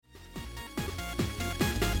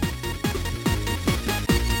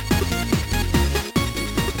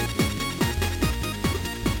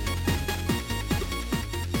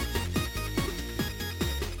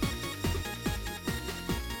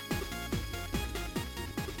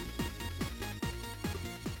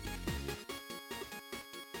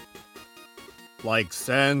Like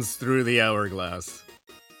sands through the hourglass,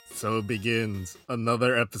 so begins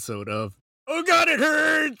another episode of Oh God, it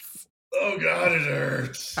hurts! Oh God, it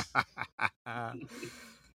hurts.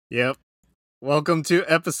 Yep. Welcome to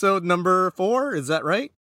episode number 4, is that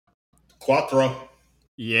right? Quattro.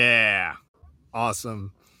 Yeah.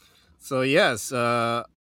 Awesome. So yes, I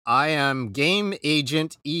am Game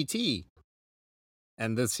Agent ET.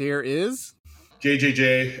 And this here is...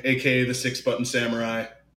 JJJ, aka the Six Button Samurai,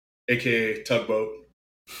 aka Tugboat.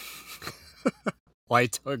 Why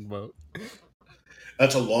Tugboat?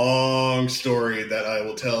 That's a long story that I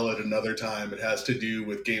will tell at another time. It has to do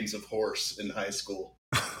with games of horse in high school.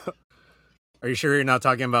 Are you sure you're not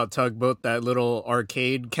talking about Tugboat, that little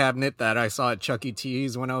arcade cabinet that I saw at Chuck E.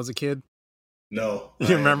 Cheese when I was a kid? No.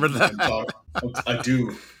 You remember that? I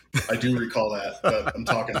do recall that, but I'm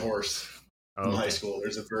talking horse from high Okay. school.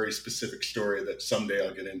 There's a very specific story that someday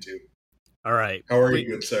I'll get into. All right. How are you,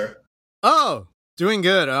 good sir? Oh, doing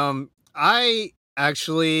good. I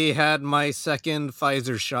actually had my second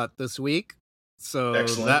Pfizer shot this week. So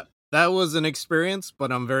Excellent. that was an experience,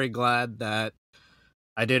 but I'm very glad that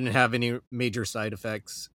I didn't have any major side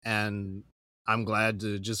effects, and I'm glad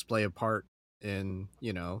to just play a part in,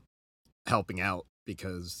 helping out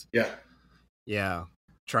because Yeah.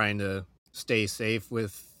 trying to stay safe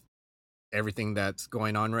with everything that's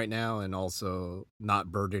going on right now and also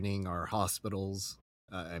not burdening our hospitals.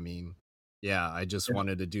 I just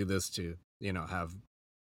wanted to do this to, have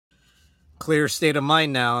clear state of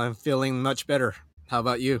mind now. I'm feeling much better. How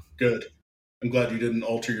about you? Good. I'm glad you didn't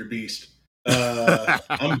alter your beast.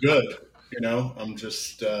 I'm good. I'm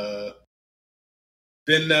just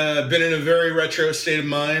been in a very retro state of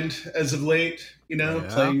mind as of late.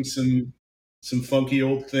 Playing some funky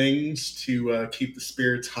old things to keep the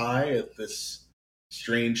spirits high at this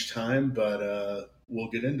strange time. But we'll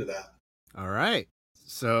get into that. All right.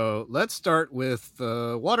 So let's start with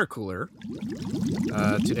the water cooler.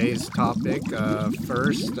 Today's topic.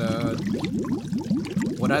 First,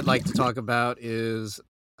 what I'd like to talk about is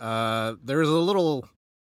there's a little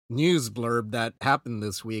news blurb that happened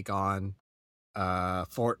this week on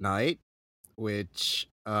Fortnite, which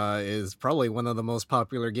is probably one of the most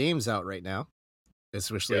popular games out right now,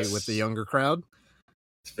 especially with the younger crowd.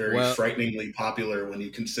 It's very frighteningly popular when you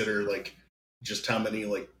consider just how many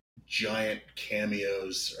giant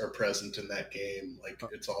cameos are present in that game.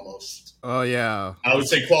 It's almost... Oh yeah. I would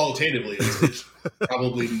say qualitatively it's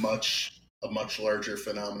probably a much larger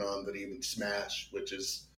phenomenon than even Smash, which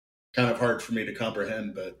is kind of hard for me to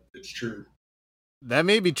comprehend, but it's true. That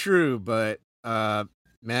may be true, but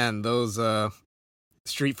man, those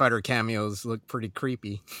Street Fighter cameos look pretty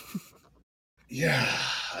creepy. Yeah,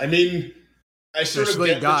 I mean, I sort of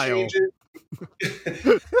get Guile. the changes.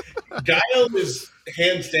 Guile is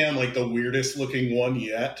hands down the weirdest looking one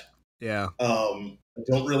yet. Yeah. I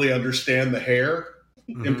don't really understand the hair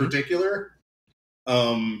in particular.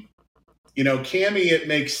 Cammy, it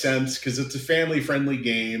makes sense because it's a family-friendly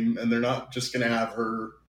game, and they're not just going to have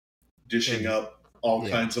her dishing up all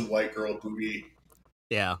kinds of white girl booty.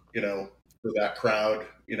 Yeah. For that crowd.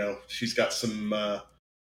 She's got some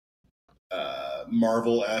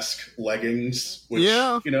Marvel-esque leggings, which,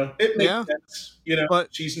 it makes sense. But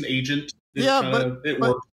she's an agent. It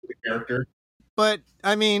works for the character. But,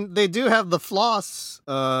 I mean, they do have the floss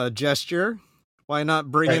gesture. Why not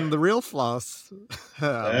bring in the real floss?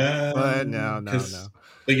 But no.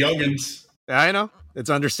 The youngins. I know. It's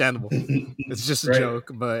understandable. It's just a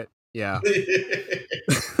joke, but yeah.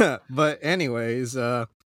 But anyways,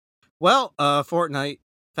 Fortnite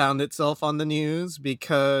found itself on the news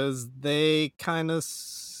because they kind of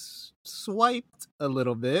swiped a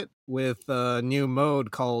little bit with a new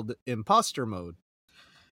mode called Imposter Mode.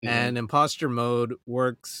 And Imposter Mode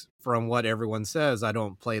works from what everyone says. I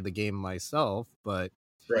don't play the game myself, but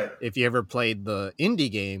if you ever played the indie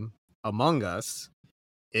game Among Us,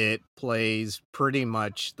 it plays pretty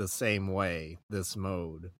much the same way, this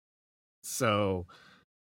mode. So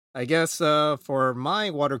I guess for my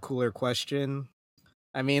water cooler question,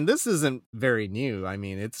 I mean, this isn't very new. I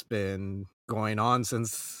mean, it's been going on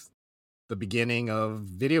since the beginning of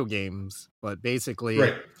video games. But basically,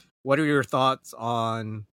 what are your thoughts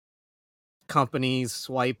on companies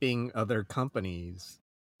swiping other companies,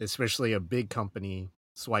 especially a big company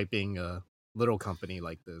swiping a little company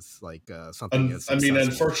like this, something as successful?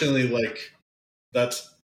 Unfortunately,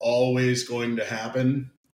 that's always going to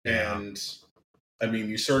happen. Yeah. And I mean,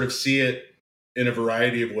 you sort of see it in a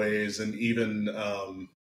variety of ways, and even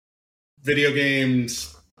video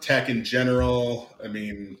games, tech in general. I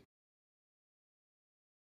mean,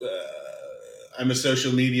 I'm a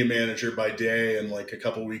social media manager by day, and a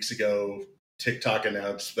couple weeks ago, TikTok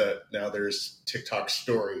announced that now there's TikTok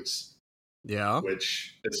stories, Yeah.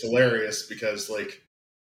 which is hilarious because like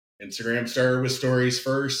Instagram started with stories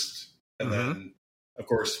first, and Mm-hmm. then of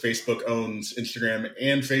course Facebook owns Instagram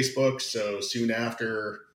and Facebook, so soon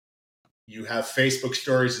after you have Facebook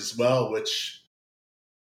stories as well, which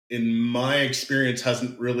in my experience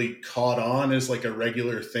hasn't really caught on as like a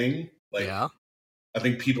regular thing. Like Yeah. I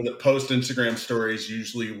think people that post Instagram stories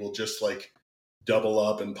usually will just like double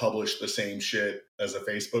up and publish the same shit as a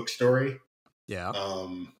Facebook story. Yeah.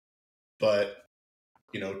 But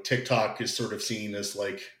TikTok is sort of seen as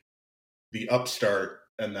like the upstart,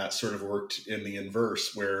 and that sort of worked in the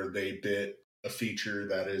inverse where they bit a feature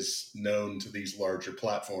that is known to these larger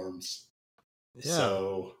platforms. Yeah.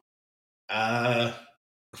 So,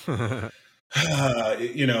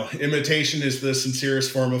 imitation is the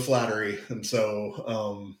sincerest form of flattery. And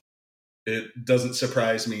so it doesn't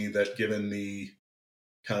surprise me that given the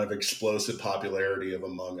kind of explosive popularity of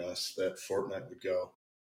Among Us, that Fortnite would go,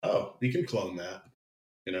 oh, we can clone that,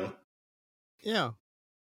 you know? Yeah.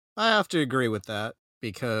 I have to agree with that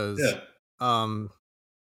because Yeah, um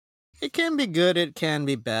it can be good, it can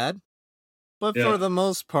be bad, but yeah, for the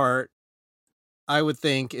most part, I would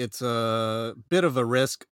think it's a bit of a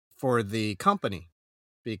risk for the company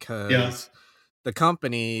yeah, because the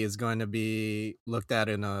company is going to be looked at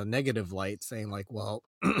in a negative light, saying like, well,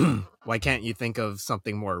 why can't you think of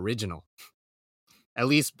something more original? At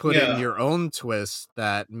least put in yeah. your own twist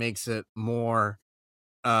that makes it more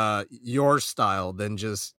your style than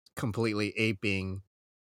just completely aping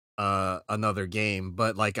another game.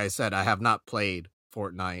 But like I said, I have not played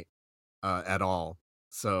Fortnite at all,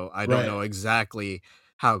 so I don't Right. know exactly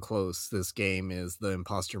how close this game is, the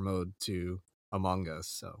imposter mode, to Among Us.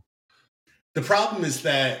 So The problem is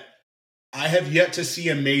that I have yet to see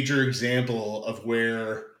a major example of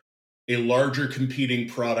where a larger competing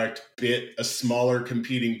product bit a smaller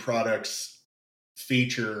competing product's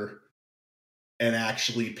feature and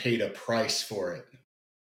actually paid a price for it.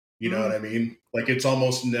 You know what mm, I mean? Like it's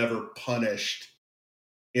almost never punished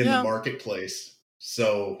in the yeah, marketplace.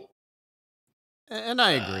 So, and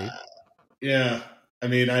I agree. uh, yeah, I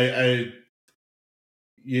mean,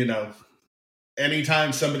 you know,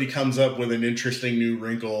 anytime somebody comes up with an interesting new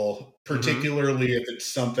wrinkle, Hmm. particularly if it's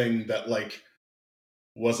something that like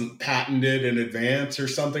wasn't patented in advance or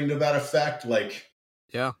something to that effect,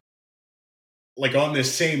 Yeah, like on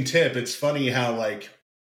this same tip, it's funny how like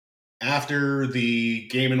after the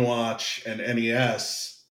Game and Watch and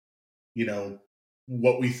NES, you know,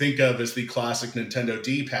 what we think of as the classic Nintendo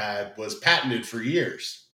D-pad was patented for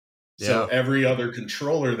years. So yeah, every other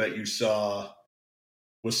controller that you saw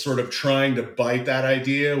was sort of trying to bite that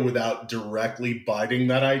idea without directly biting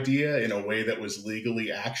that idea in a way that was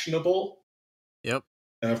legally actionable. yep,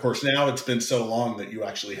 And of course, now it's been so long that you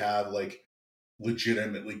actually have like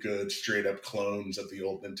legitimately good straight up clones of the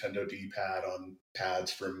old Nintendo D-pad on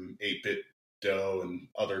pads from 8-bit Do and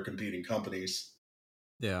other competing companies.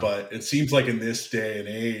 yeah, But it seems like in this day and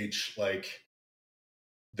age, like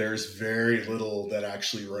there's very little that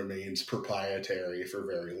actually remains proprietary for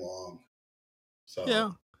very long. So,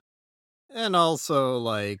 yeah. And also,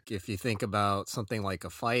 like, if you think about something like a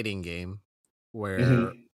fighting game, where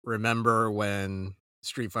mhm. remember when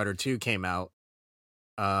Street Fighter 2 came out,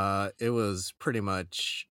 it was pretty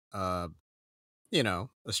much, a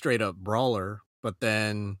straight up brawler. But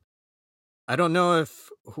then I don't know if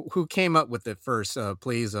who came up with it first.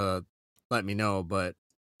 Please, let me know. But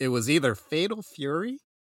it was either Fatal Fury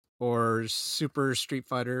or Super Street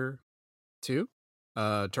Fighter 2,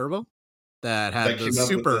 Turbo, that That had the came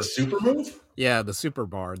up with the super, super move? yeah, the super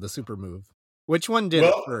bar, the super move. Which one did it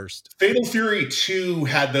Well, first? Fatal Fury 2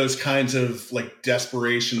 had those kinds of like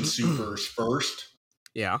desperation supers first.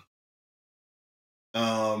 Yeah,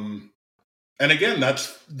 Um, and again,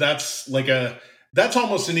 that's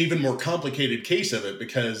almost an even more complicated case of it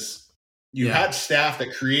because you yeah, had staff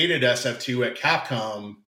that created SF2 at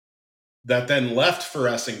Capcom that then left for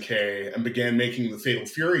SNK and began making the Fatal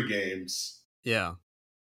Fury games. yeah,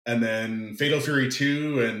 And then Fatal Fury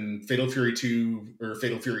 2 and Fatal Fury 2 or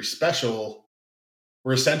Fatal Fury Special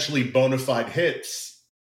were essentially bona fide hits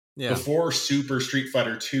yeah, before Super Street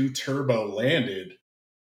Fighter 2 Turbo landed.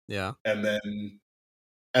 yeah, And then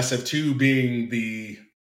SF2 being the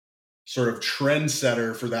sort of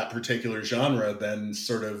trendsetter for that particular genre, then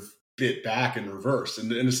sort of bit back in reverse.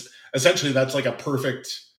 And essentially, that's like a perfect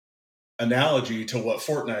analogy to what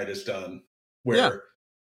Fortnite has done, yeah. where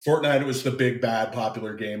Fortnite was the big, bad,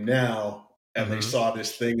 popular game now, and they Hmm. saw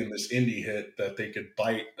this thing in this indie hit that they could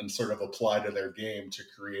bite and sort of apply to their game to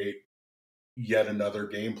create yet another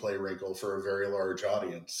gameplay wrinkle for a very large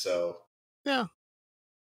audience. So, Yeah.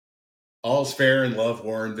 All's fair in love,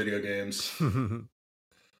 war, and video games.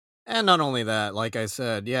 And not only that, like I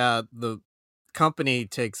said, yeah, the company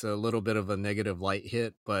takes a little bit of a negative light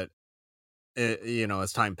hit, but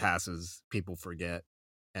as time passes, people forget,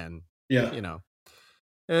 and Yeah.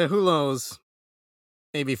 who knows?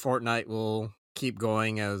 Maybe Fortnite will keep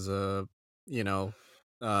going as a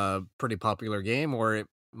pretty popular game, or it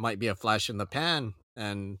might be a flash in the pan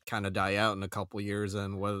and kind of die out in a couple years.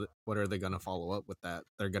 And what are they going to follow up with that?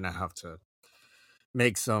 They're going to have to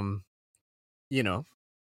make some, I don't know.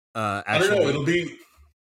 actually.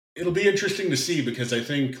 It'll be interesting to see, because I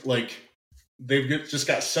think like just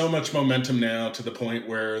got so much momentum now, to the point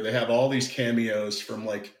where they have all these cameos from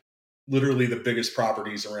like literally the biggest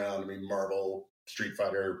properties around. I mean, Marvel, Street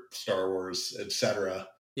Fighter, Star Wars, etc.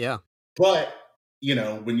 Yeah, But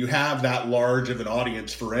when you have that large of an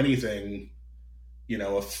audience for anything,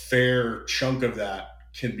 a fair chunk of that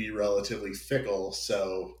can be relatively fickle.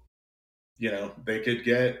 So they could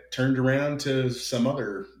get turned around to some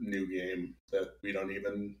other new game that we don't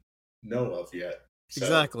even know of yet. So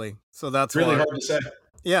exactly. So that's it's really why. hard to say.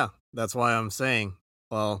 Yeah, that's why I'm saying,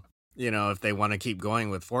 well, if they want to keep going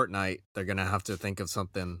with Fortnite, they're going to have to think of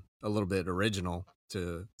something a little bit original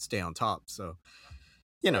to stay on top. So,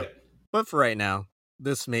 Right. but for right now,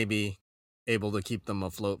 this may be able to keep them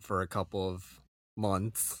afloat for a couple of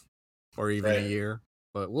months or even a Right. year,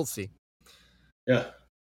 but we'll see. Yeah.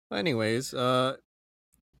 Anyways,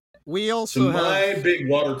 we also So my have big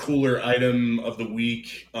water cooler item of the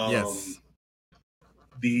week, yes,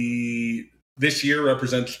 this year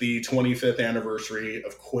represents the 25th anniversary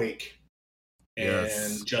of Quake.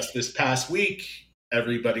 yes, And just this past week,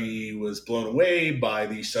 everybody was blown away by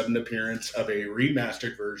the sudden appearance of a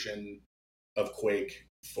remastered version of Quake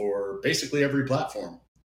for basically every platform.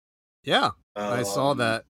 yeah, I saw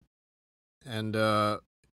that, and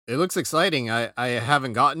it looks exciting. I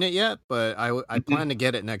haven't gotten it yet, but I plan to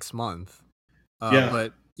get it next month. Yeah.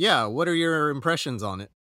 But yeah, what are your impressions on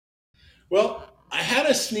it? Well, I had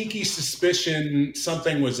a sneaky suspicion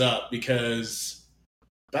something was up, because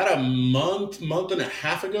about a month and a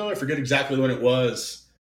half ago, I forget exactly when it was,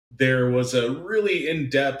 there was a really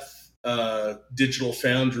in-depth Digital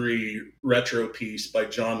Foundry retro piece by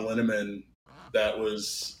John Linneman that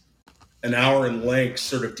was an hour in length,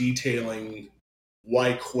 sort of detailing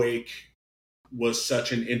why Quake was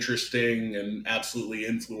such an interesting and absolutely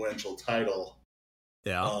influential title.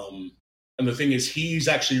 Yeah. And the thing is, he's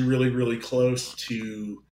actually really, really close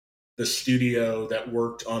to the studio that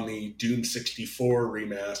worked on the Doom 64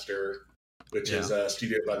 remaster, which is a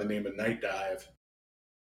studio by the name of Night Dive.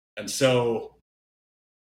 And so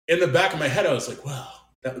in the back of my head, I was like, wow,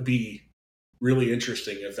 that would be really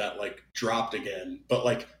interesting if that like dropped again. But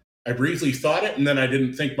like, I briefly thought it, and then I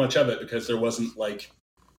didn't think much of it, because there wasn't like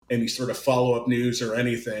any sort of follow-up news or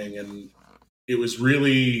anything. And it was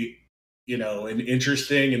really, an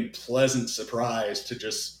interesting and pleasant surprise to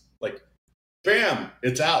just like, bam,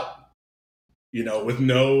 it's out, with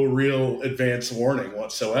no real advance warning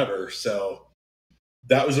whatsoever. So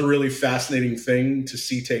that was a really fascinating thing to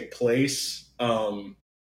see take place.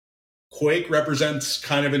 Quake represents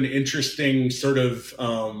kind of an interesting sort of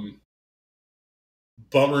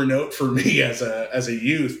bummer note for me as a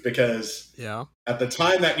youth, because at the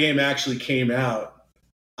time that game actually came out,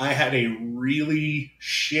 I had a really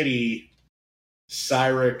shitty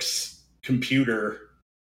Cyrix computer,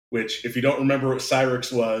 which, if you don't remember what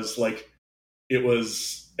Cyrix was, like, it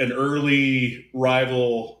was an early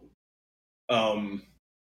rival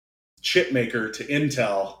chip maker to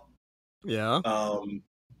Intel. Yeah.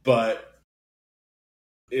 But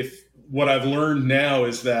if what I've learned now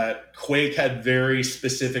is that Quake had very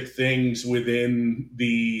specific things within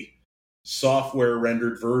the software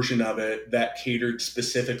rendered version of it that catered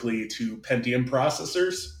specifically to Pentium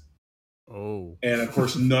processors. Oh. And of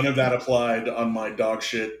course, none of that applied on my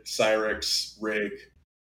dogshit Cyrix rig.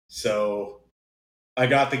 So I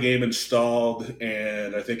got the game installed,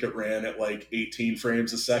 and I think it ran at like 18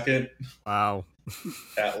 frames a second. Wow.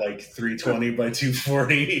 At like 320 by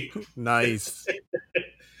 240. Nice.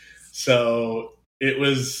 So it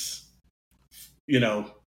was,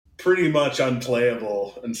 pretty much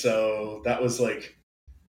unplayable. And so that was like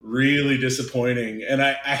really disappointing. And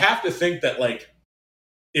I have to think that, like,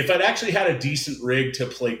 if I'd actually had a decent rig to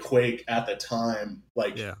play Quake at the time,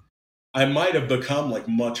 like, I might have become like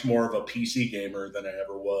much more of a PC gamer than I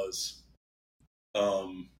ever was.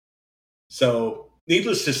 So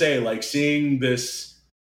needless to say, like, seeing this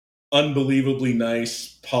unbelievably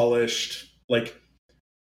nice, polished, like,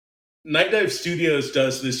 Night Dive Studios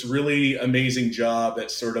does this really amazing job at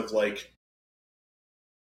sort of like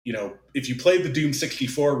if you played the Doom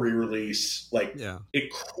 64 re-release, like Yeah.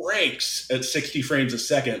 it cranks at 60 frames a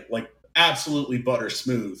second, like absolutely butter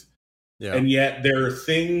smooth. Yeah. And yet there are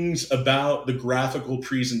things about the graphical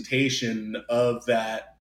presentation of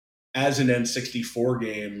that as an N64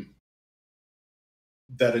 game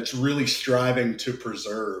that it's really striving to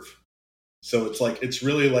preserve. So it's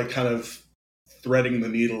really like kind of threading the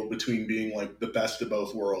needle between being like the best of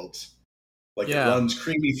both worlds. Like it runs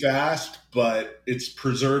creamy fast, but it's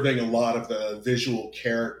preserving a lot of the visual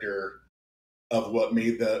character of what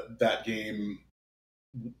made that game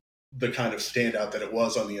the kind of standout that it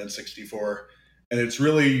was on the N64. And it's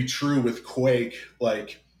really true with Quake.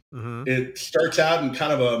 Like it starts out in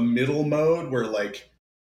kind of a middle mode where like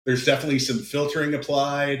there's definitely some filtering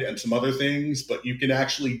applied and some other things, but you can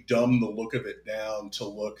actually dumb the look of it down to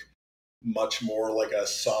look much more like a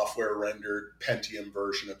software rendered Pentium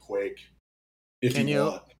version of Quake. If you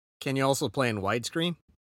want. Can you also play in widescreen?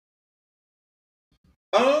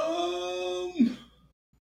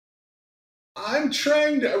 I'm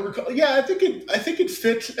trying to recall. Yeah, I think it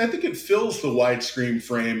fits. I think it fills the widescreen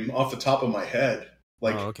frame off the top of my head.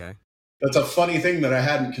 Like, okay. That's a funny thing that I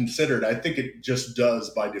hadn't considered. I think it just does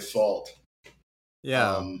by default.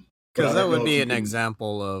 Yeah, because that would be an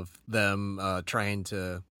example of them trying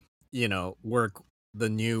to, work the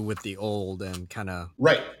new with the old and kind of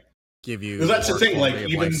give you. Because that's the thing. Like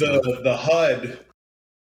even the HUD,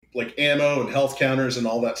 like ammo and health counters and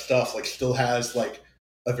all that stuff, like still has like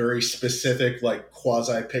a very specific, like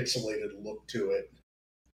quasi-pixelated look to it.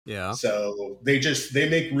 Yeah. So they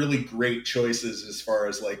make really great choices as far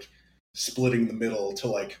as like splitting the middle to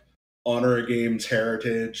like honor a game's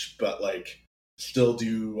heritage, but like still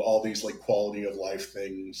do all these like quality of life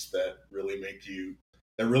things that really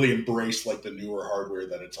embrace like the newer hardware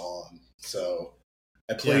that it's on. So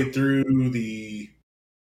I played through the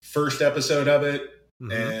first episode of it,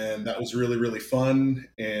 and that was really, really fun.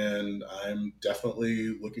 And I'm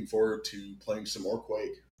definitely looking forward to playing some more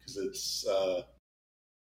Quake because it's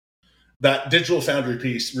that Digital Foundry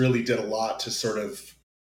piece really did a lot to sort of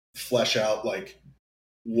flesh out like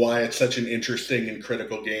why it's such an interesting and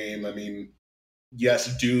critical game. I mean,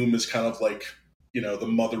 yes, Doom is kind of like, the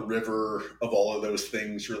mother river of all of those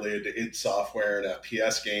things related to id Software and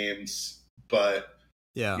FPS games, but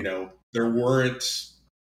there weren't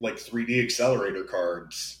like 3D accelerator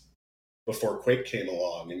cards before Quake came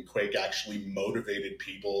along, and Quake actually motivated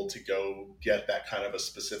people to go get that kind of a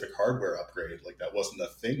specific hardware upgrade. Like that wasn't a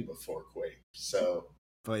thing before Quake. So,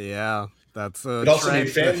 but yeah, that's it also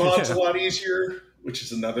made fan mods a lot easier, which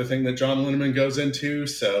is another thing that John Linneman goes into.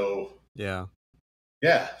 So yeah,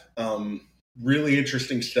 really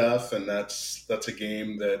interesting stuff, and that's a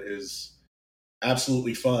game that is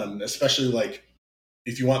absolutely fun, especially like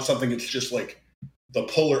if you want something that's just like the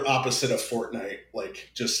polar opposite of Fortnite,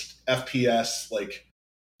 like just FPS, like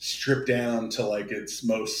stripped down to like its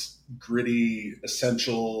most gritty,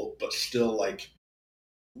 essential, but still like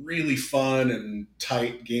really fun and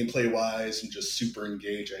tight gameplay wise and just super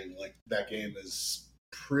engaging. Like that game is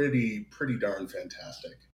pretty darn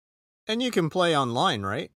fantastic. And you can play online,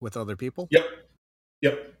 right? With other people? Yep.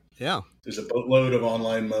 Yeah. There's a boatload of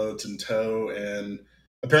online modes in tow, and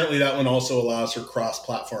apparently that one also allows for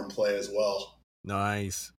cross-platform play as well.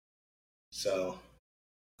 Nice. So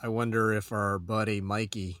I wonder if our buddy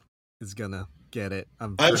Mikey is gonna get it.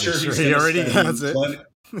 I'm sure he already has it.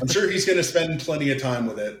 I'm sure he's gonna spend plenty of time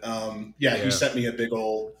with it. He sent me a big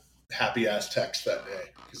old happy ass text that day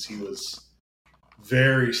because he was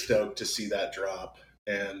very stoked to see that drop.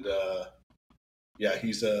 And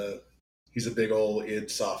he's a big old id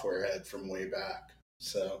Software head from way back.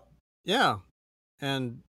 So yeah,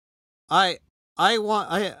 and I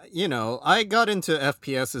got into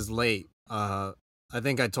FPSs late. I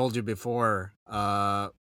think I told you before in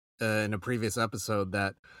a previous episode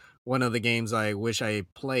that one of the games I wish I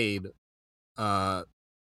played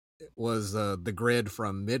was The Grid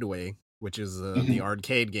from Midway, which is the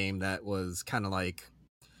arcade game that was kind of like,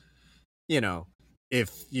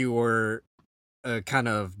 if you were kind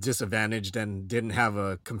of disadvantaged and didn't have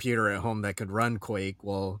a computer at home that could run Quake,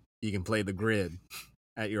 well, you can play The Grid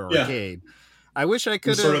at your arcade. I wish I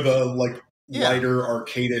could sort of a like lighter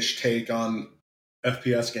arcade-ish take on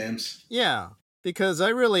FPS games. Yeah, because I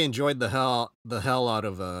really enjoyed the hell out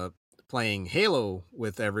of playing Halo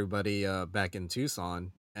with everybody back in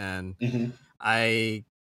Tucson, and I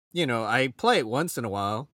play it once in a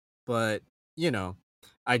while, but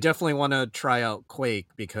I definitely want to try out Quake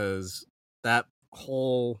because that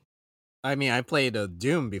whole. I mean, I played a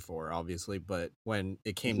Doom before, obviously, but when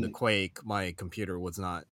it came to Quake, my computer was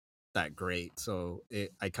not that great, so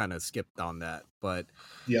I kind of skipped on that. But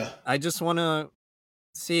yeah, I just want to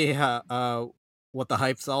see how what the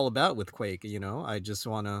hype's all about with Quake. I just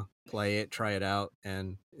want to play it, try it out,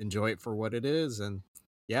 and enjoy it for what it is. And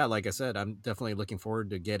yeah, like I said, I'm definitely looking forward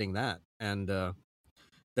to getting that. And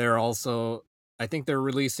they're also, I think they're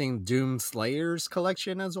releasing Doom Slayers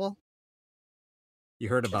collection as well. You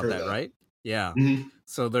heard I've about heard that, that. right? Yeah. Mm-hmm.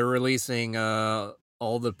 So they're releasing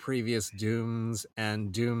all the previous Dooms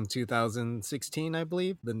and Doom 2016, I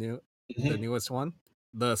believe, the Mm-hmm. newest one,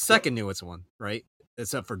 the Yep. second newest one, right?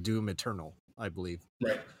 Except for Doom Eternal, I believe.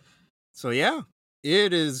 Right. So yeah,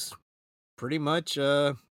 it is pretty much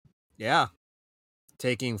yeah,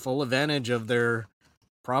 taking full advantage of their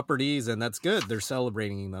properties, and that's good. They're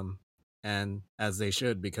celebrating them, and as they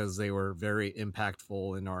should, because they were very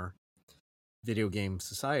impactful in our video game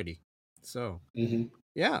society. So Mm-hmm.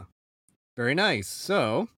 yeah, very nice.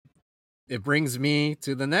 So it brings me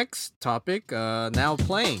to the next topic, now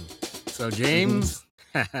playing. So Mm-hmm. James,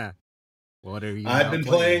 what are you I've now been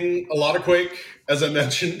playing? playing a lot of Quake, as I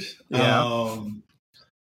mentioned. Yeah.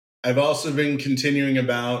 I've also been continuing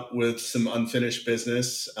about with some unfinished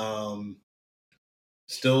business.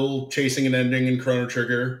 Still chasing an ending in Chrono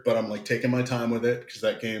Trigger, but I'm like taking my time with it because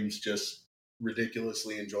that game's just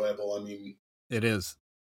ridiculously enjoyable. I mean, It is.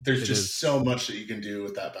 there's It just is. so much that you can do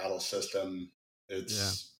with that battle system. Yeah.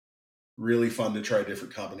 It's really fun to try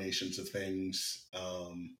different combinations of things.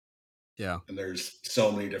 Yeah. And there's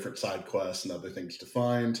so many different side quests and other things to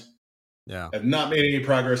find. Yeah. I've not made any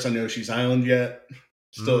progress on Yoshi's Island yet.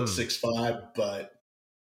 Still at Mm. 6.5, but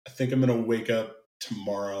I think I'm going to wake up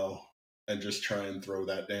tomorrow and just try and throw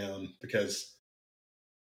that down because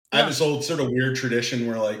I have Yeah. this old sort of weird tradition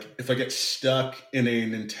where, like, if I get stuck in a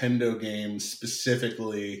Nintendo game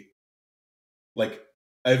specifically, like,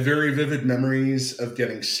 I have very vivid memories of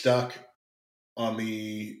getting stuck on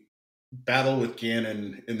the battle with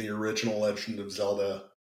Ganon in the original Legend of Zelda.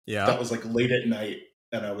 Yeah. That was like late at night,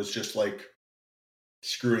 and I was just like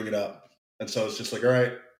screwing it up. And so I was just like, all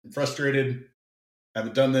right, I'm frustrated. I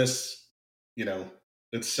haven't done this. You know,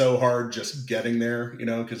 it's so hard just getting there,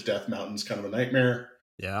 because Death Mountain's kind of a nightmare.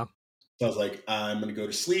 Yeah. So I was like, I'm going to go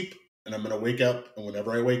to sleep and I'm going to wake up. And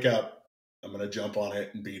whenever I wake up, I'm going to jump on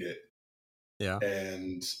it and beat it. Yeah.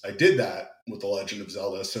 And I did that with The Legend of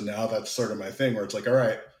Zelda. So now that's sort of my thing where it's like, all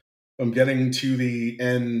right, I'm getting to the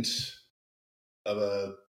end of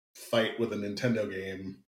a fight with a Nintendo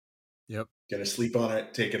game. Yep. Gonna sleep on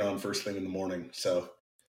it, take it on first thing in the morning. So I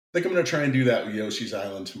think I'm gonna try and do that with Yoshi's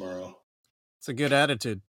Island tomorrow. It's a good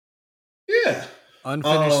attitude. Yeah.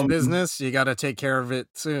 Unfinished business, you got to take care of it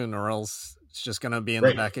soon, or else it's just going to be in the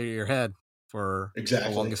Right. back of your head for the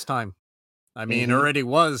Exactly. longest time. I mean, already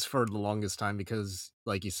was for the longest time because,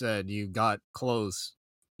 like you said, you got close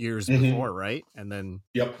years before, right? And then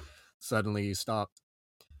Yep. suddenly you stopped.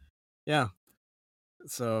 Yeah.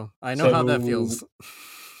 So I know how that feels.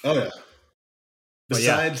 Oh yeah. But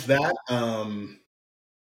yeah. Besides that,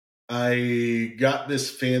 I got this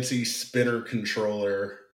fancy spinner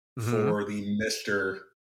controller for the Mister.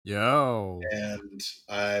 Yo. And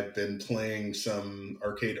I've been playing some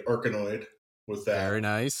arcade Arkanoid with that. Very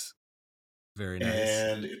nice. Very nice.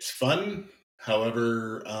 And it's fun.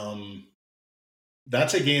 However,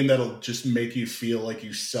 that's a game that'll just make you feel like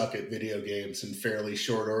you suck at video games in fairly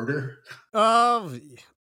short order. Well,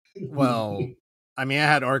 I mean, I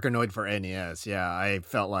had Arkanoid for NES. Yeah, I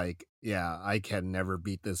felt like, I can never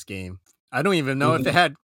beat this game. I don't even know if it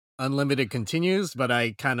had unlimited continues, but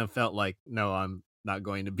I kind of felt like, no, I'm not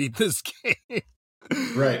going to beat this game.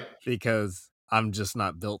 Right. Because I'm just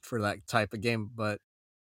not built for that type of game. But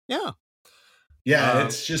yeah. Yeah,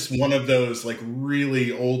 it's just one of those like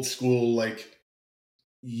really old school, like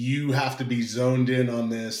you have to be zoned in on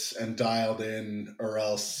this and dialed in or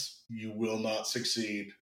else you will not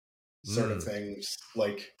succeed sort of things.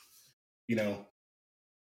 Like,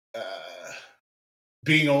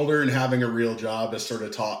 being older and having a real job has sort of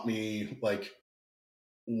taught me like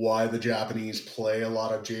why the Japanese play a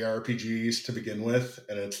lot of JRPGs to begin with.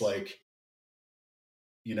 And it's like,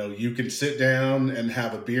 you can sit down and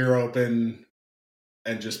have a beer open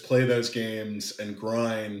and just play those games and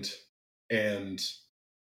grind, and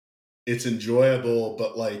it's enjoyable,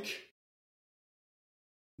 but like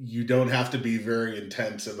you don't have to be very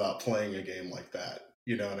intense about playing a game like that.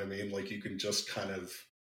 You know what I mean? Like you can just kind of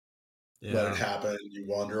let it happen. You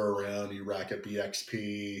wander around, you rack up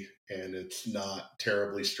EXP, and it's not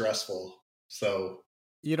terribly stressful. So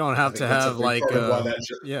you don't have to have like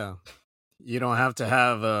you don't have to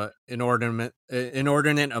have an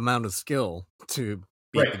inordinate amount of skill to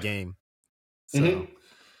beat the game. So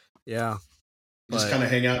yeah. Just kind of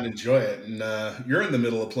hang out and enjoy it. And you're in the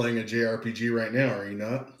middle of playing a JRPG right now, are you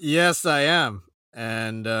not? Yes, I am.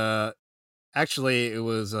 And Actually, it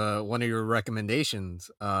was one of your recommendations.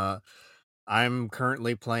 I'm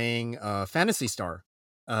currently playing Fantasy Star,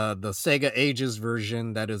 the Sega Ages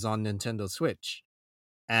version that is on Nintendo Switch.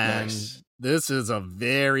 And Nice. this is a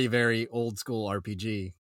very, very old school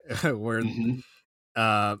RPG where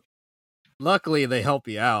uh, luckily they help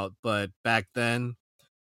you out. But back then,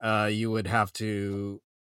 you would have to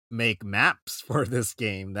make maps for this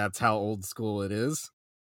game. That's how old school it is.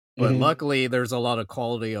 But luckily, there's a lot of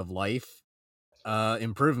quality of life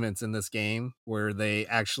improvements in this game where they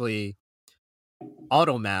actually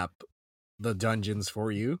auto map the dungeons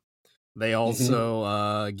for you. They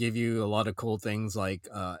also give you a lot of cool things like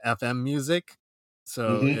FM music,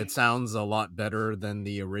 so it sounds a lot better than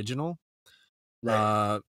the original.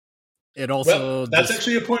 Right. It Well, also that's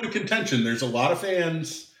actually a point of contention. There's a lot of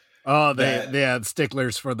fans. they had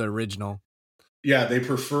sticklers for the original. Yeah, they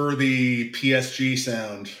prefer the PSG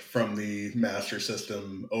sound from the Master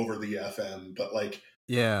System over the FM. But like,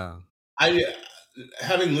 yeah, I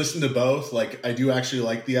having listened to both, like I do actually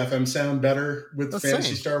like the FM sound better with the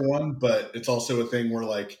Fantasy same. Star 1, but it's also a thing where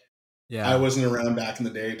like I Yeah. wasn't around back in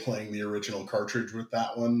the day playing the original cartridge with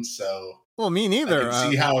that one, so Well, me I neither.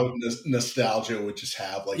 can see how nostalgia would just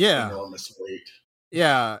have like Yeah. enormous weight.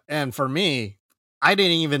 Yeah, and for me, I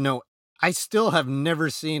didn't even know. I still have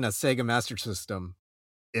never seen a Sega Master System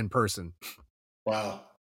in person Wow.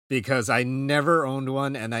 because I never owned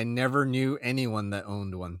one and I never knew anyone that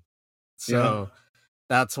owned one. Yeah. So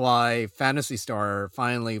that's why Fantasy Star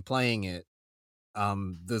finally playing it.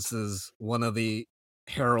 This is one of the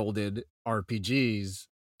heralded RPGs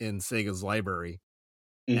in Sega's library.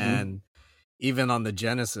 And even on the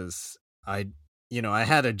Genesis, I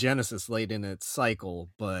had a Genesis late in its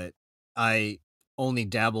cycle, but I only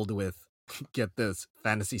dabbled with, get this,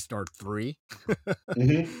 Fantasy Star 3.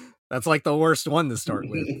 That's like the worst one to start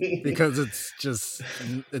with because it's just,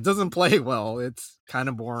 it doesn't play well. It's kind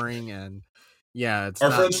of boring, and yeah, it's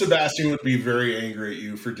Our friend Sebastian would be very angry at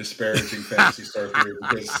you for disparaging Fantasy Star 3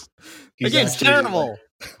 because the he's game's actually terrible.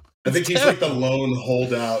 I think he's like the lone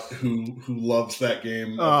holdout who loves that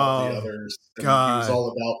game above the others. And he was all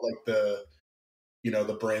about like the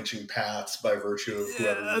the branching paths by virtue of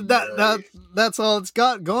whoever you marry. That's all it's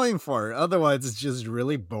got going for it. Otherwise, it's just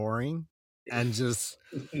really boring and just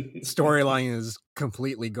storyline is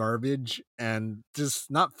completely garbage and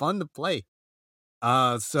just not fun to play.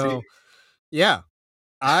 So yeah,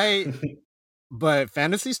 but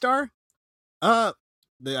Fantasy Star, I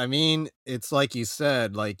mean, it's like you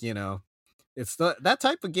said, like, it's that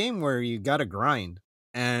type of game where you gotta grind.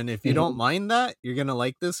 And if you don't mind that, you're gonna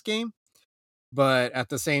like this game. But at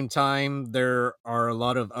the same time, there are a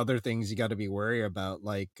lot of other things you gotta be wary about.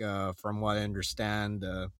 Like, from what I understand,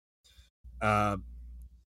 uh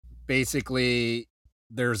basically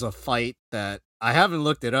there's a fight that I haven't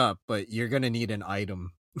looked it up, but you're gonna need an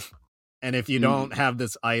item. And if you don't have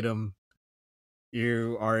this item,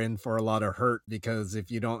 you are in for a lot of hurt because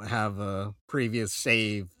if you don't have a previous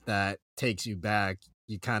save that takes you back,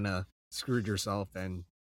 you kind of screwed yourself and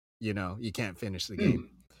you can't finish the game.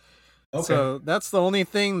 Okay. So that's the only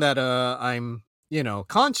thing that I'm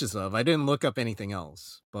conscious of. I didn't look up anything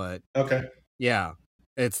else, but okay. Yeah,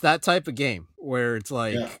 it's that type of game where it's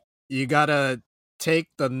like you gotta take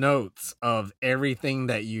the notes of everything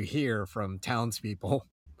that you hear from townspeople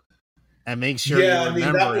and make sure you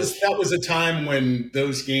remember that was a time when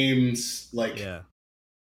those games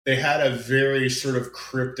they had a very sort of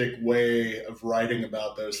cryptic way of writing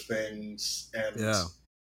about those things and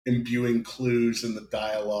imbuing clues in the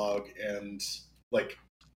dialogue, and like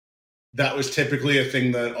that was typically a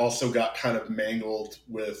thing that also got kind of mangled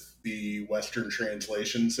with the Western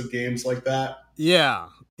translations of games like that. Yeah,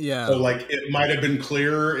 yeah. So like it might have been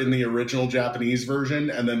clearer in the original Japanese version,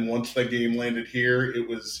 and then once the game landed here, it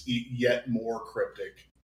was yet more cryptic.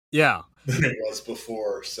 Yeah, than it was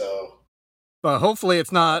before. So, but hopefully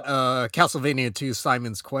it's not Castlevania 2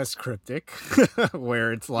 Simon's Quest cryptic,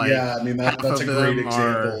 where it's like I mean that's a great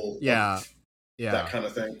example. Of that kind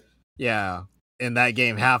of thing. Yeah. In that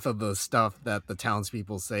game, half of the stuff that the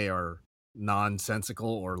townspeople say are nonsensical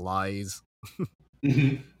or lies.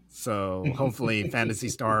 So hopefully Fantasy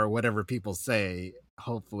Star, whatever people say,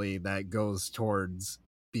 hopefully that goes towards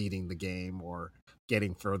beating the game or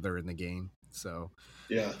getting further in the game. So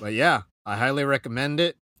but yeah, I highly recommend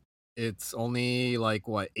it. It's only like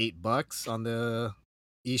 $8 on the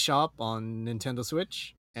eShop on Nintendo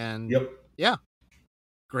Switch, and yeah,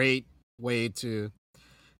 great way to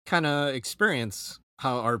kind of experience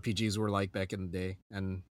how RPGs were like back in the day.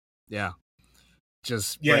 And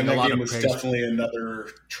just and that game was definitely another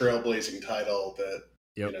trailblazing title that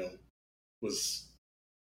was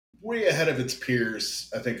way ahead of its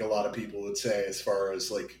peers, I think a lot of people would say, as far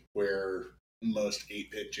as like where most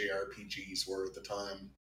 8-bit JRPGs were at the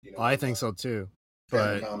time. You know, I think so too.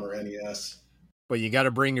 But Famicom or NES. But you got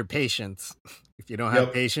to bring your patience. If you don't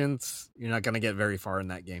have patience, you're not going to get very far in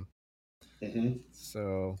that game. Mm-hmm.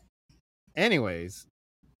 So, anyways,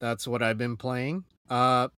 that's what I've been playing.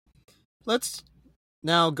 Let's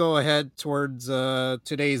now go ahead towards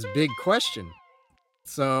today's big question.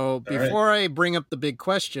 So, before I bring up the big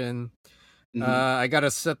question, I got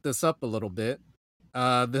to set this up a little bit.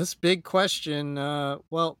 This big question,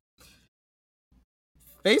 well,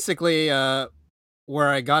 basically, where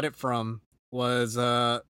I got it from was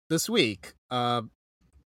this week.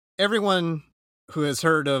 Everyone who has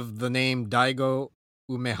heard of the name Daigo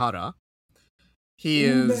Umehara, he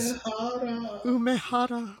is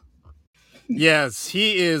Umehara. Yes,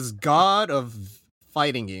 he is god of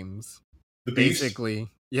fighting games. The basically.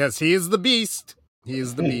 Yes, he is the beast. He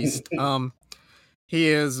is the beast. He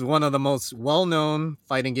is one of the most well-known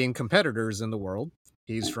fighting game competitors in the world.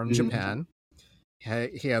 He's from Japan.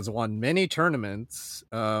 He has won many tournaments,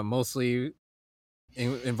 mostly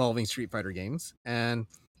involving Street Fighter games, and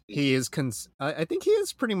he is I think he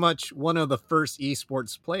is pretty much one of the first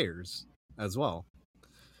esports players as well.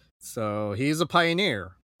 So he's a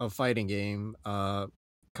pioneer of fighting game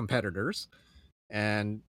competitors,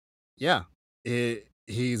 and yeah,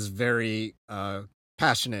 he's very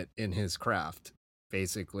passionate in his craft.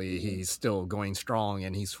 Basically, he's still going strong,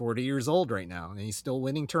 and he's 40 years old right now, and he's still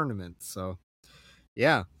winning tournaments. So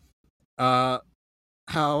yeah.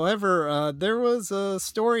 However, there was a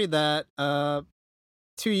story that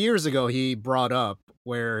 2 years ago he brought up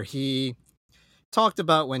where he talked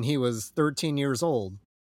about when he was 13 years old.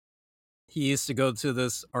 He used to go to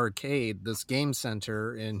this arcade, this game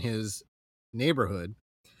center in his neighborhood,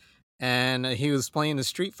 and he was playing a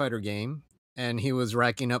Street Fighter game, and he was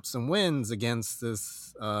racking up some wins against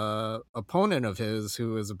this opponent of his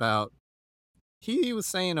who was about, he was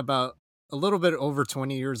saying about a little bit over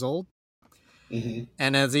 20 years old.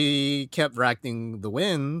 And as he kept racking up the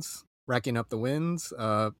wins,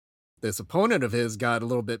 this opponent of his got a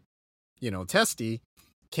little bit, testy,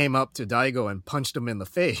 came up to Daigo and punched him in the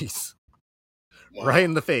face. Wow. Right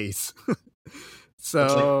in the face.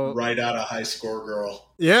 So like right out of High Score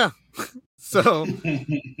Girl. Yeah. So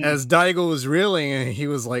as Daigo was reeling, he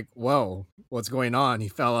was like, whoa, what's going on? He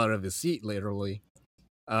fell out of his seat, literally.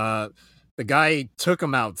 The guy took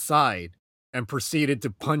him outside and proceeded to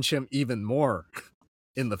punch him even more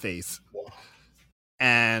in the face.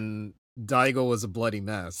 And Daigo was a bloody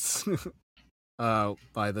mess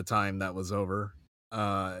by the time that was over.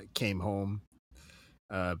 Came home.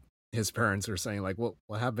 His parents were saying, like, what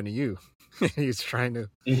happened to you? He's trying to...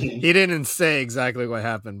 He didn't say exactly what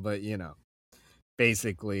happened, but,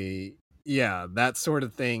 basically, yeah, that sort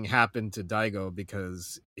of thing happened to Daigo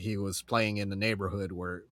because he was playing in the neighborhood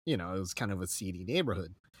where, it was kind of a seedy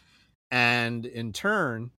neighborhood. And in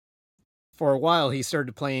turn, for a while, he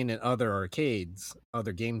started playing in other arcades,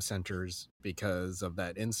 other game centers because of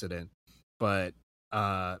that incident. But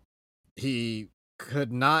he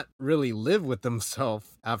could not really live with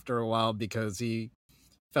himself after a while because he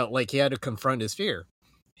felt like he had to confront his fear.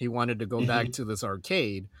 He wanted to go back to this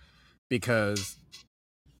arcade because,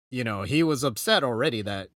 he was upset already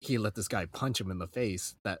that he let this guy punch him in the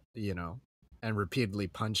face, and repeatedly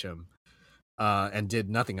punch him. And did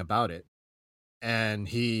nothing about it. And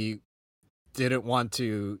he didn't want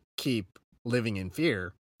to keep living in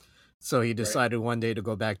fear. So he decided one day to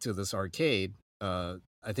go back to this arcade, I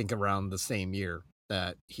think around the same year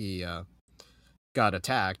that he got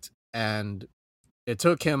attacked. And it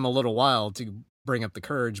took him a little while to bring up the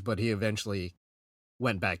courage, but he eventually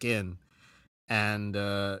went back in. And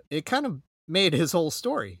it kind of made his whole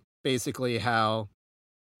story, basically how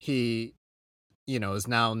he, is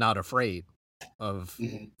now not afraid of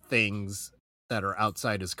things that are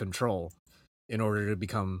outside his control in order to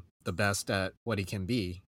become the best at what he can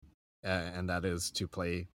be, and that is to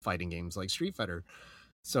play fighting games like Street Fighter.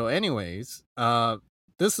 So anyways,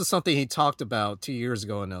 this is something he talked about 2 years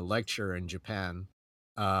ago in a lecture in Japan,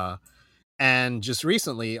 and just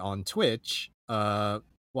recently on Twitch,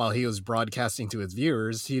 while he was broadcasting to his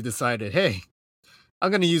viewers, he decided, hey,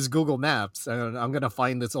 I'm going to use Google Maps and I'm going to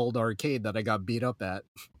find this old arcade that I got beat up at.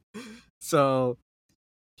 So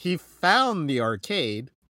he found the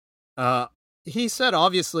arcade. He said,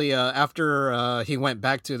 obviously, after he went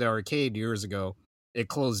back to the arcade years ago, it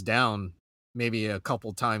closed down. Maybe a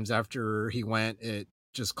couple times after he went, it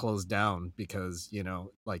just closed down because,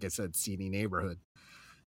 like I said, seedy neighborhood.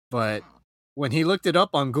 But when he looked it up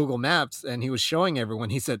on Google Maps and he was showing everyone,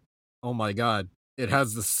 he said, oh my God, it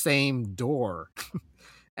has the same door.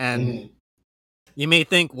 And Mhm. you may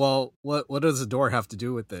think, well, what does the door have to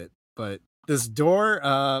do with it? But this door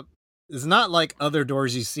is not like other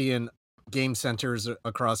doors you see in game centers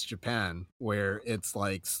across Japan, where it's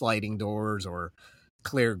like sliding doors or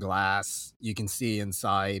clear glass you can see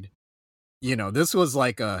inside. This was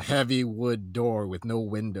like a heavy wood door with no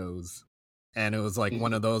windows, and it was like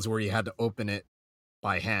one Mhm. of those where you had to open it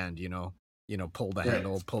by hand, pull the Right.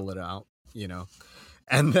 handle, pull it out,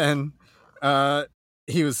 and then uh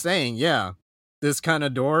he was saying, yeah, this kind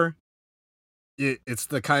of door, it's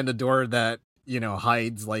the kind of door that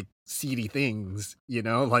hides like seedy things,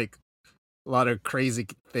 like a lot of crazy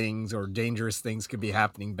things or dangerous things could be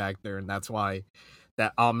happening back there, and that's why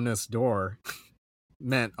that ominous door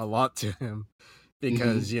meant a lot to him,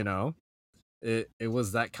 because Mhm. it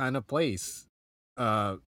was that kind of place.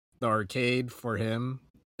 The arcade for him,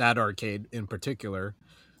 that arcade in particular,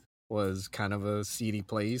 was kind of a seedy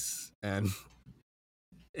place, and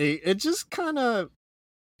it just kind of,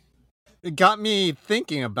 it got me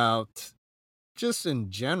thinking about just in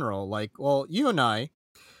general, like, well, you and I,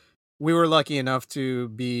 we were lucky enough to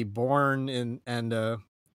be born in and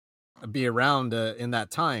be around in that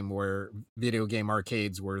time where video game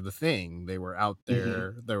arcades were the thing. They were out Mhm.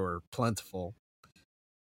 there, they were plentiful.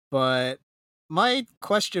 But my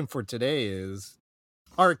question for today is,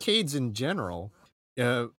 arcades in general,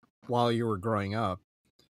 uh, while you were growing up,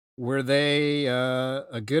 were they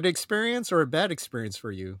a good experience or a bad experience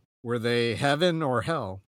for you? Were they heaven or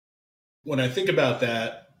hell? When I think about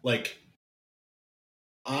that, like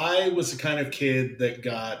I was the kind of kid that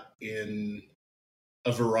got in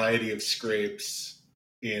a variety of scrapes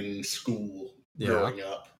in school Yeah. growing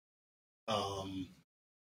up. Um,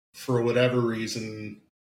 for whatever reason,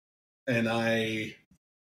 and I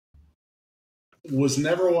was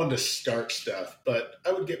never one to start stuff, but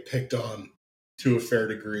I would get picked on to a fair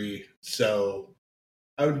degree. So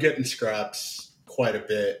I would get in scraps quite a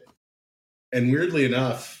bit. And weirdly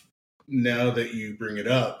enough, now that you bring it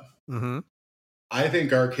up, Mm-hmm. I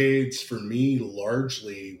think arcades for me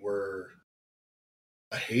largely were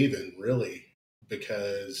a haven, really,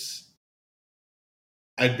 because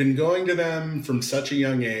I'd been going to them from such a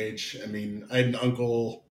young age. I mean, I had an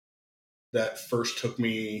uncle that first took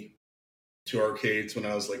me to arcades when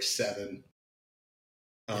I was like 7.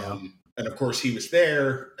 Yeah. And of course, he was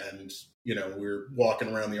there, and we were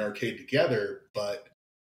walking around the arcade together. But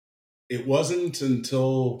it wasn't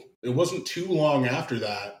too long after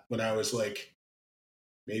that, when I was like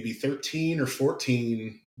maybe 13 or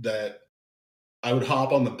 14, that I would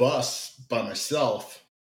hop on the bus by myself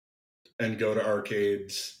and go to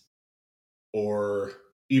arcades. Or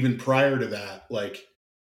even prior to that, like,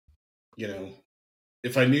 you know,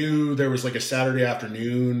 if I knew there was like a Saturday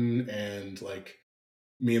afternoon and like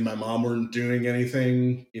me and my mom weren't doing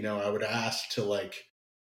anything, I would ask to like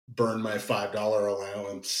burn my $5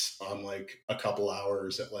 allowance on like a couple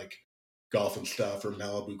hours at like Golf and Stuff or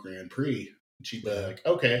Malibu Grand Prix. And she'd be Yeah. like,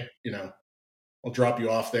 okay, I'll drop you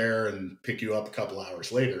off there and pick you up a couple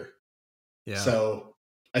hours later. Yeah. So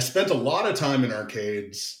I spent a lot of time in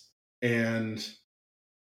arcades, and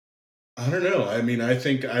I don't know. I mean, I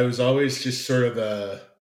think I was always just sort of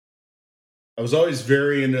I was always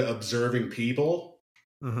very into observing people,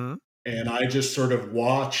 Mm-hmm. and I just sort of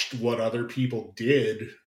watched what other people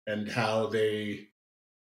did and how they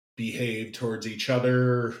behaved towards each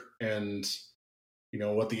other, and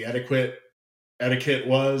what the etiquette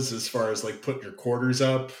was as far as like putting your quarters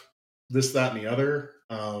up, this, that, and the other.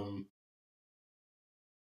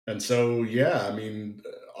 And so, yeah, I mean,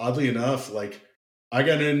 oddly enough, like I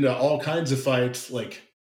got into all kinds of fights, like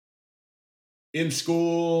in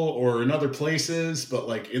school or in other places, but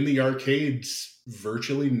like in the arcades,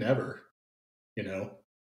 virtually never, you know?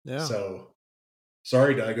 Yeah. So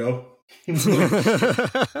sorry, Daigo. I'm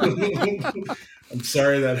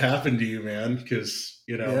sorry that happened to you, man, because,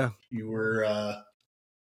 Yeah. you were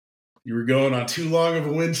going on too long of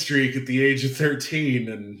a win streak at the age of 13,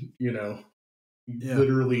 and, you Yeah.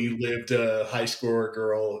 literally lived a high score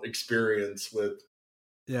girl experience with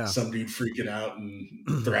Yeah. some dude freaking out and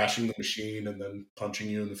thrashing the machine and then punching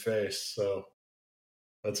you in the face. So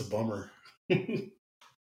that's a bummer.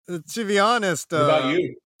 To be honest, What about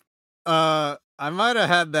you? I might have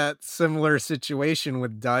had that similar situation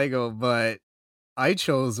with Daigo, but I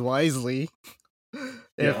chose wisely.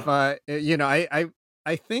 Yeah. If I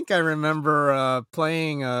think I remember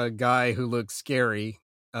playing a guy who looked scary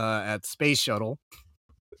at Space Shuttle,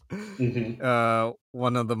 Hmm.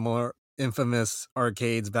 one of the more infamous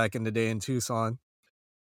arcades back in the day in Tucson,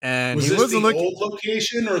 and Was he this wasn't the looking, old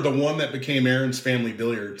location or the one that became Aaron's Family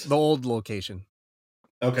Billiards? the old location.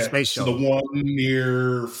 Okay. Space So shuttle. the one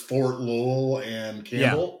near Fort Lowell and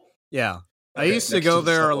Campbell? Yeah. I Okay, used to next to go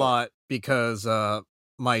the there a subway. lot because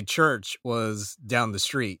my church was down the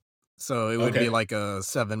street. So it would be Okay, like a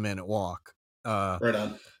 7-minute walk. right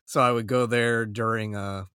on. So I would go there during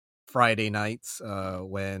Friday nights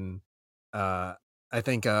when I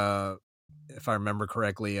think if I remember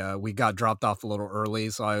correctly, we got dropped off a little early,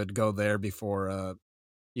 so I would go there before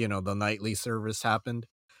the nightly service happened,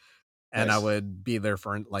 and I Nice. would be there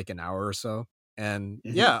for like an hour or so. And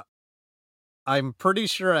Mhm. yeah, I'm pretty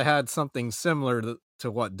sure I had something similar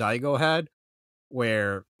to what Daigo had,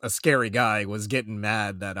 where a scary guy was getting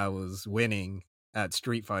mad that I was winning at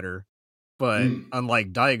Street Fighter. But Mm.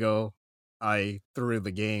 unlike Daigo, I threw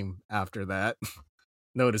the game after that,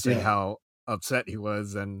 noticing Yeah. how upset he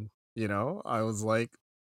was. And, I was like,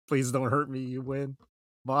 please don't hurt me. You win.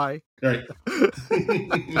 Bye. Right.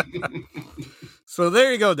 So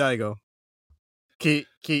there you go, Daigo.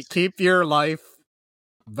 Keep your life,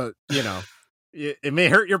 but, it may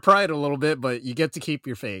hurt your pride a little bit, but you get to keep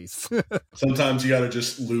your face. Sometimes you got to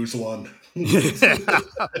just lose one.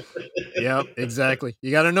 Yep, exactly.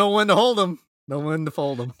 You got to know when to hold them, know when to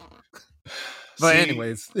fold them. But See,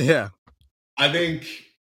 anyways, yeah. I think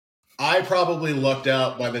I probably lucked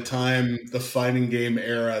out by the time the fighting game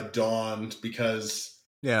era dawned because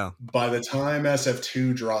Yeah. by the time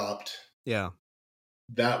SF2 dropped, Yeah.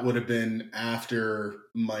 that would have been after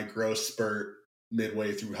my growth spurt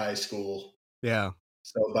midway through high school. Yeah.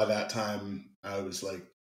 So by that time, I was like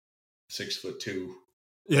 6'2".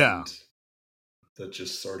 Yeah. And that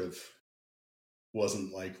just sort of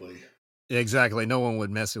wasn't likely. Exactly. No one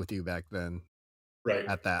would mess with you back then. Right.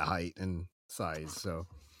 At that height and size. So,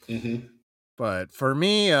 Mm-hmm. But for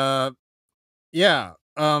me, yeah.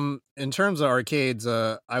 In terms of arcades,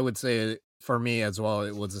 I would say for me as well,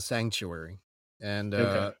 it was a sanctuary. And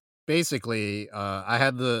Okay. basically, I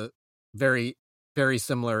had the very, very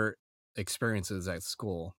similar experiences at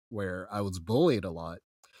school where I was bullied a lot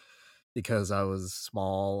because I was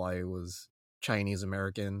small, I was Chinese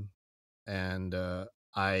American, and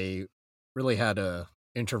I really had a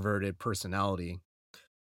introverted personality.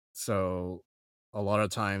 So a lot of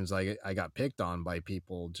times I got picked on by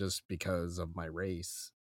people just because of my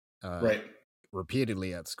race, Right.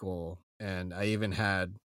 repeatedly at school. And I even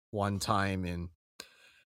had one time in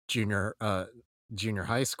junior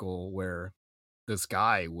high school where this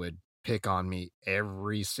guy would pick on me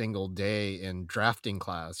every single day in drafting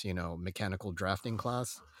class, mechanical drafting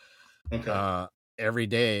class. Okay. Every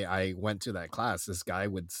day I went to that class, this guy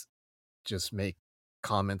would just make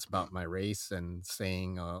comments about my race and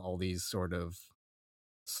saying all these sort of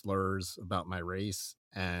slurs about my race.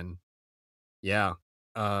 And yeah,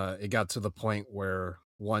 it got to the point where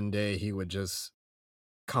one day he would just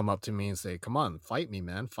come up to me and say, come on, fight me,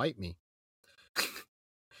 man, fight me.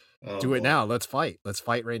 Oh Do it boy. now. Let's fight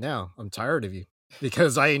right now. I'm tired of you.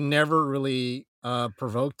 Because I never really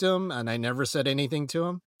provoked him and I never said anything to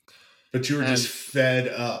him. But you were just fed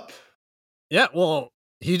up. Yeah, well,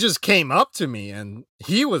 he just came up to me and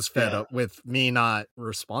he was fed Yeah. up with me not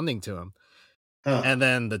responding to him. Huh. And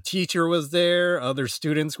then the teacher was there, other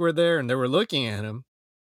students were there, and they were looking at him.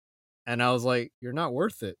 And I was like, you're not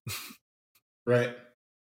worth it. Right.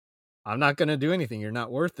 I'm not going to do anything. You're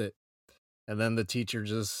not worth it. And then the teacher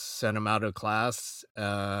just sent him out of class.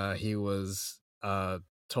 He was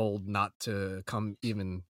told not to come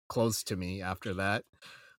even close to me after that.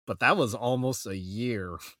 But that was almost a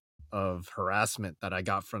year of harassment that I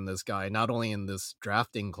got from this guy, not only in this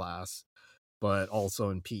drafting class, but also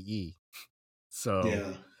in PE.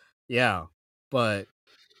 So, yeah. But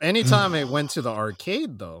anytime I went to the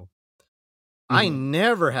arcade, though, I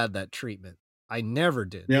never had that treatment. I never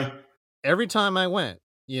did. Yeah. Every time I went,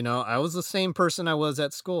 I was the same person I was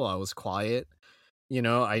at school. I was quiet.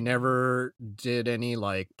 I never did any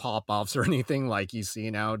like pop-offs or anything like you see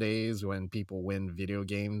nowadays when people win video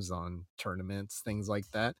games on tournaments, things like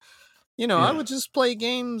that. I would just play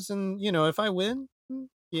games and, if I win,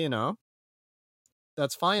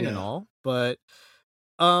 that's fine and all. But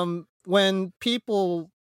when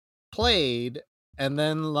people played and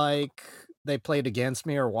then like they played against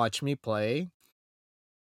me or watched me play,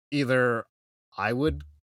 either I would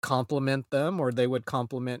compliment them or they would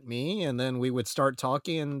compliment me, and then we would start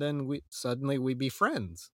talking, and then we'd be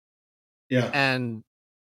friends. Yeah. And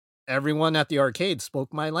everyone at the arcade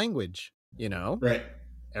spoke my language, Right.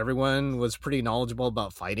 Everyone was pretty knowledgeable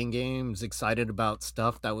about fighting games, excited about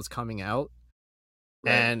stuff that was coming out.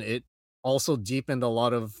 Right. And it also deepened a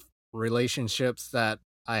lot of relationships that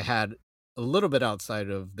I had a little bit outside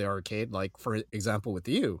of the arcade, like for example with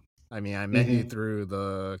you. I mean, I met you through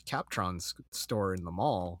the Captron store in the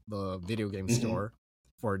mall, the video game store.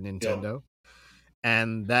 for Yep. Nintendo.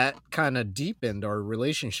 And that kind of deepened our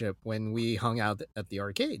relationship when we hung out at the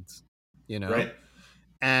arcades, you know? Right.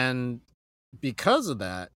 And because of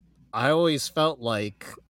that, I always felt like,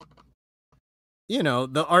 you know,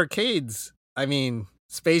 the arcades, I mean,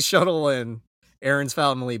 Space Shuttle and Aaron's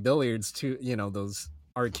Family Billiards, too, you know, those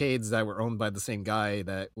arcades that were owned by the same guy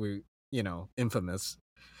that were, you know, infamous.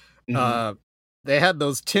 Mm-hmm. They had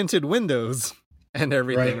those tinted windows and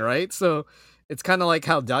everything, Right. right? So it's kind of like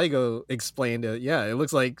how Daigo explained it. Yeah, it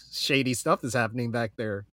looks like shady stuff is happening back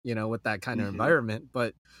there, you know, with that kind of Mm-hmm. environment.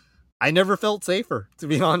 But I never felt safer, to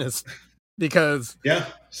be honest, because Yeah.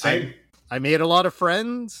 I Same. I made a lot of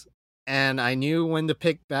friends and I knew when to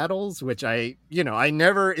pick battles, which I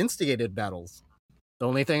never instigated battles. The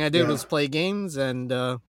only thing I did Yeah. was play games, and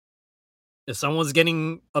if someone was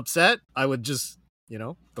getting upset, I would just,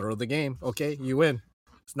 throw the game. Okay, you win.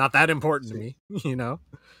 It's not that important to See, me, you know?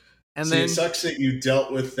 And see, it then, sucks that you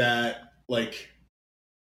dealt with that, like,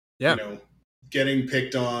 yeah, getting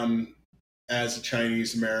picked on as a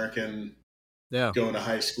Chinese American yeah. going to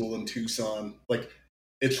high school in Tucson. Like,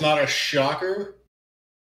 it's not a shocker,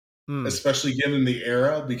 Hmm. especially given the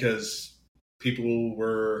era, because people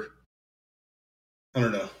were, I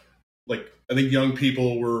don't know, like, I think young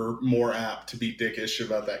people were more apt to be dickish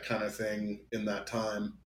about that kind of thing in that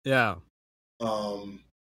time. Yeah. Um,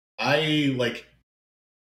 I like,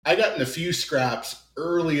 I got in a few scraps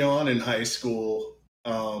early on in high school,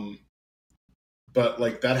 but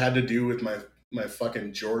like that had to do with my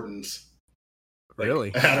fucking Jordans. Like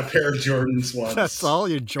Really? I had a pair of Jordans That's once, all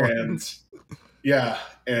your and Jordans? yeah,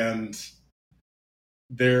 and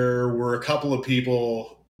there were a couple of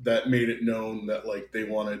people that made it known that like they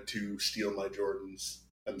wanted to steal my Jordans,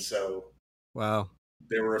 and so Wow.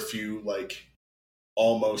 there were a few like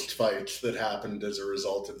almost fights that happened as a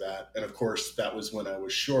result of that. And of course, that was when I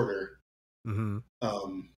was shorter. Mm-hmm.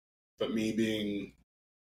 Um, but me being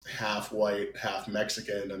half white, half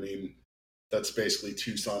Mexican, I mean, that's basically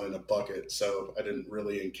Tucson in a bucket. So I didn't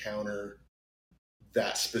really encounter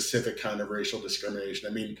that specific kind of racial discrimination.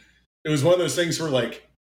 I mean, it was one of those things where like,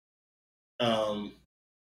 um,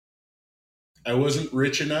 I wasn't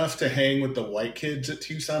rich enough to hang with the white kids at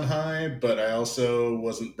Tucson High, but I also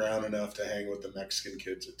wasn't brown enough to hang with the Mexican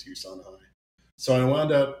kids at Tucson High. So I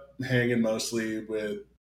wound up hanging mostly with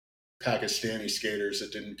Pakistani skaters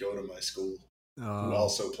that didn't go to my school who Oh.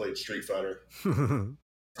 also played Street Fighter.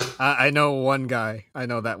 I know one guy. I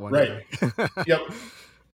know that one Right. guy. Yep.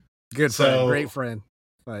 Good friend, great So friend.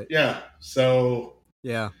 But yeah. So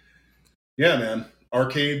yeah, yeah, man.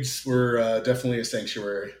 Arcades were definitely a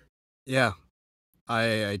sanctuary. yeah,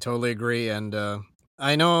 I totally agree, and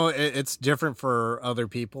I know it's different for other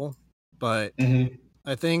people, but Mm-hmm.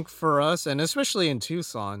 I think for us, and especially in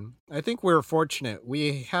Tucson, I think we're fortunate.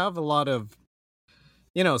 We have a lot of,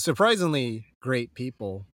 surprisingly great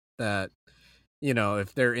people that,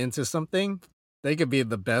 if they're into something, they could be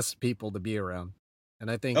the best people to be around. And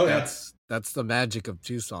I think Oh yeah. that's the magic of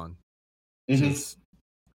Tucson. Mm-hmm. Just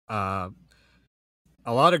a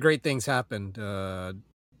lot of great things happened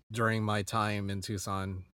during my time in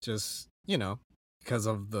Tucson. Just because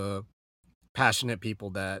of the passionate people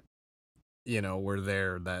that were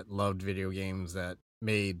there, that loved video games, that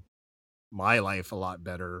made my life a lot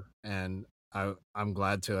better, and I'm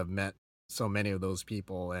glad to have met so many of those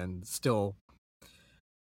people, and still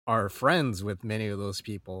are friends with many of those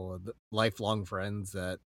people, lifelong friends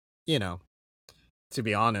that you know. To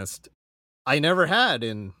be honest, I never had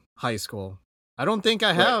in high school. I don't think I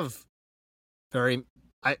Right. have very.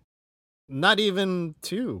 I Not even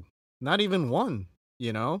two, not even one.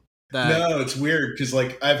 That No, it's weird because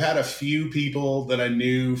like I've had a few people that I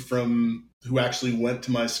knew from who actually went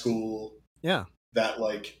to my school yeah, that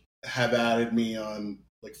like have added me on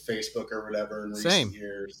like Facebook or whatever in recent same,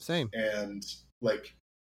 years. same. And like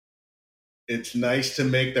it's nice to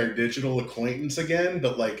make their digital acquaintance again,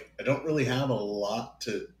 but like I don't really have a lot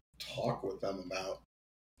to talk with them about.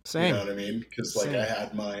 You know Same, what I mean? Because like same. I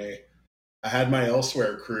had my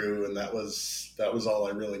elsewhere crew, and that was all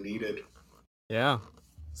I really needed. Yeah.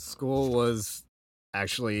 School was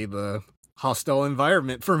actually the hostile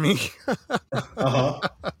environment for me. Uh huh.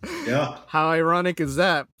 Yeah. How ironic is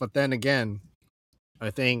that? But then again, I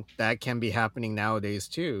think that can be happening nowadays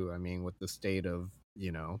too. I mean, with the state of,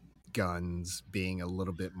 guns being a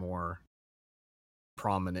little bit more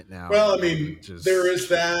prominent now, Well, I and mean, there just is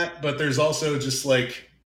that, but there's also just like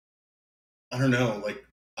I don't know. Like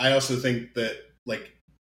I also think that like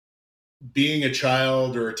being a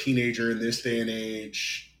child or a teenager in this day and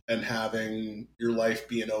age and having your life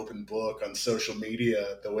be an open book on social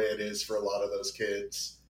media the way it is for a lot of those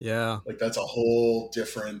kids, yeah, like that's a whole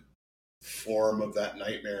different form of that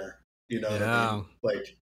nightmare. You know what Yeah. I mean?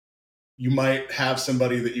 Like, you might have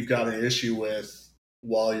somebody that you've got an issue with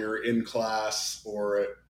while you're in class or at,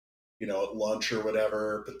 you know, at lunch or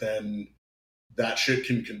whatever, but then that shit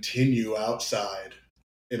can continue outside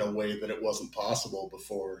in a way that it wasn't possible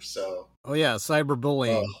before. So, Oh yeah,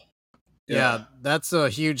 cyberbullying. yeah. That's a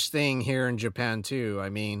huge thing here in Japan too. I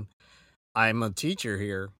mean, I'm a teacher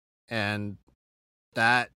here, and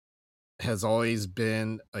that has always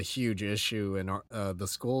been a huge issue in the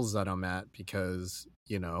schools that I'm at, because,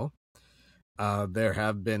 you know, there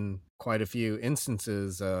have been quite a few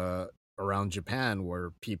instances around Japan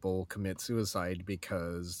where people commit suicide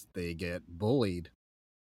because they get bullied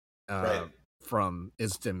Right. from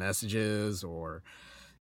instant messages or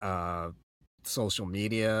social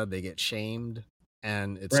media. They get shamed,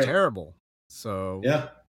 and it's Right. terrible. So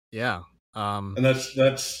yeah. And And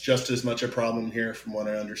that's just as much a problem here from what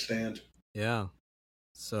I understand. yeah.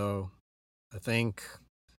 So I think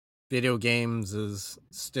video games is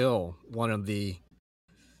still one of the,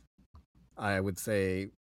 I would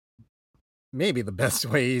say, maybe the best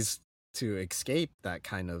ways to escape that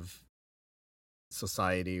kind of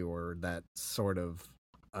society or that sort of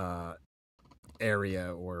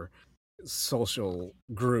area or social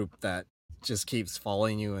group that just keeps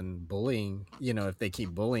following you and bullying. You know, if they keep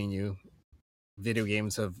bullying you, video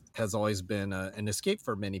games has always been an escape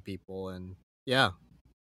for many people. And yeah,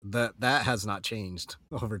 that has not changed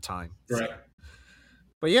over time. Right. So,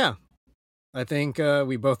 but yeah, I think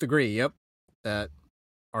we both agree. Yep, that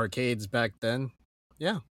arcades back then,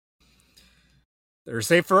 yeah, they're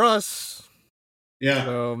safe for us. Yeah.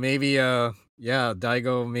 So maybe, yeah,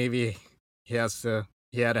 Daigo, maybe he'd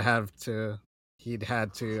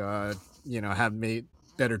had to, you know, have made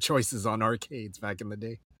better choices on arcades back in the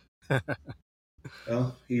day.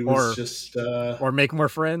 Well, he was just or make more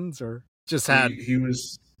friends, or just he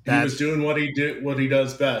was doing what he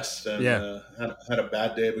does best, and had a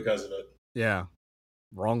bad day because of it. Yeah,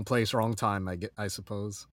 wrong place, wrong time, I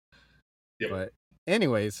suppose. Yep. But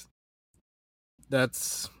anyways,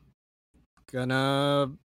 that's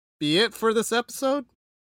gonna be it for this episode.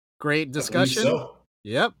 Great discussion. So.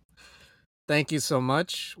 Yep. Thank you so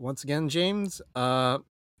much once again, James.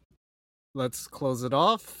 Let's close it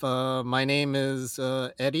off. My name is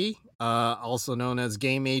Eddie, also known as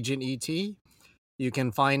Game Agent ET. You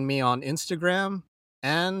can find me on Instagram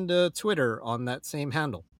and Twitter on that same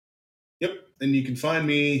handle. Yep, and you can find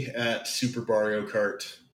me at Super Mario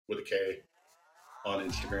Kart with a K on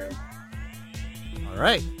Instagram. All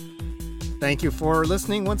right. Thank you for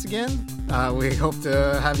listening once again. We hope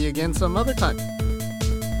to have you again some other time.